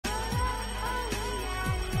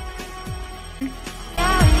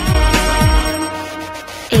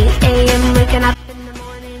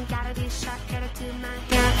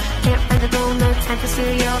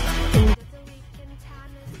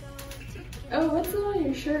Oh, what's on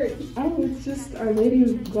your shirt? Oh, it's just Our Lady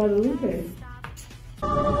of Guadalupe.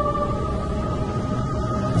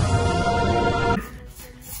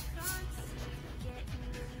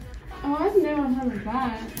 Oh, I've never heard of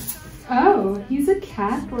that. Oh, he's a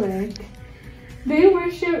Catholic. They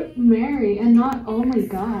worship Mary and not only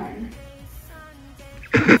God.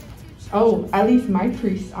 Oh, at least my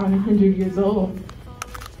priests aren't 100 years old.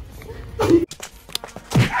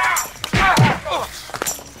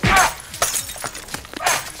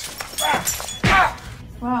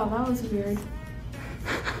 Wow, that was weird.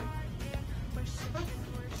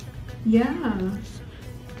 Yeah.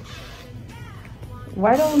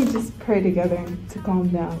 Why don't we just pray together to calm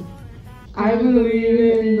down? I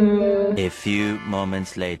believe in the... A few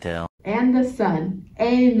moments later. And the Son.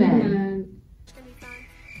 Amen.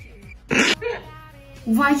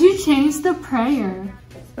 Why'd you change the prayer?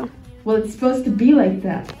 Well, it's supposed to be like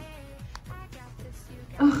that.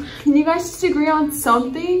 Ugh, can you guys just agree on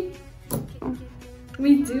something?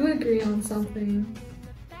 We do agree on something.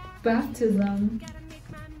 Baptism.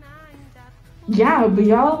 Yeah, but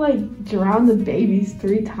y'all like drowned the babies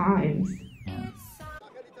 3 times.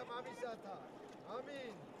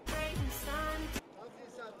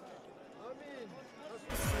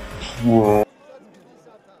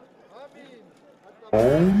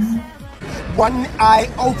 One eye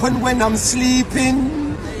open when I'm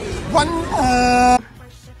sleeping. One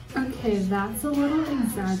Okay, that's a little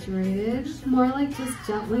exaggerated. More like just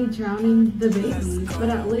gently drowning the baby, but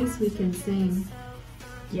at least we can sing.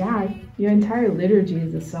 Yeah, your entire liturgy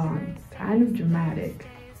is a song. Kind of dramatic.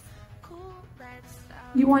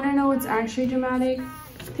 You want to know what's actually dramatic?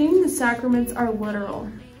 Taking the sacraments are literal.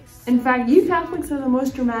 In fact, you Catholics are the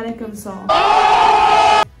most dramatic of us all.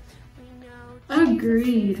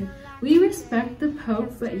 Agreed. We respect the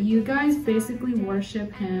Pope, but you guys basically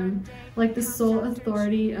worship him like the sole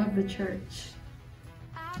authority of the church.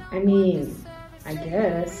 I mean, I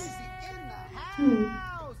guess.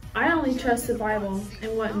 I only trust the Bible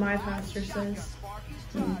and what my pastor says.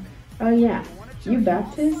 Oh yeah, you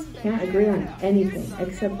Baptists can't agree on anything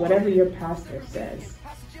except whatever your pastor says.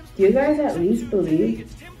 Do you guys at least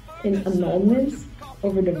believe in annulments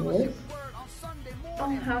over divorce? I'll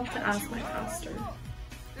have to ask my pastor.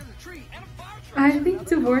 I think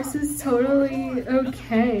divorce is totally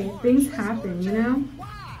okay. Things happen, you know?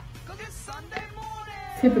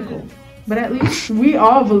 Typical. But at least we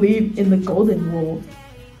all believe in the golden rule.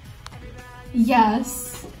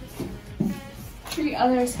 Yes. Treat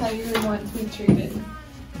others how you would want to be treated.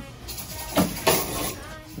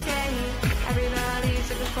 Everybody's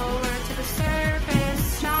looking forward to the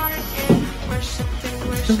service. Worshiping.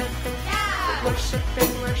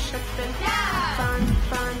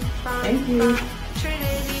 Thank you.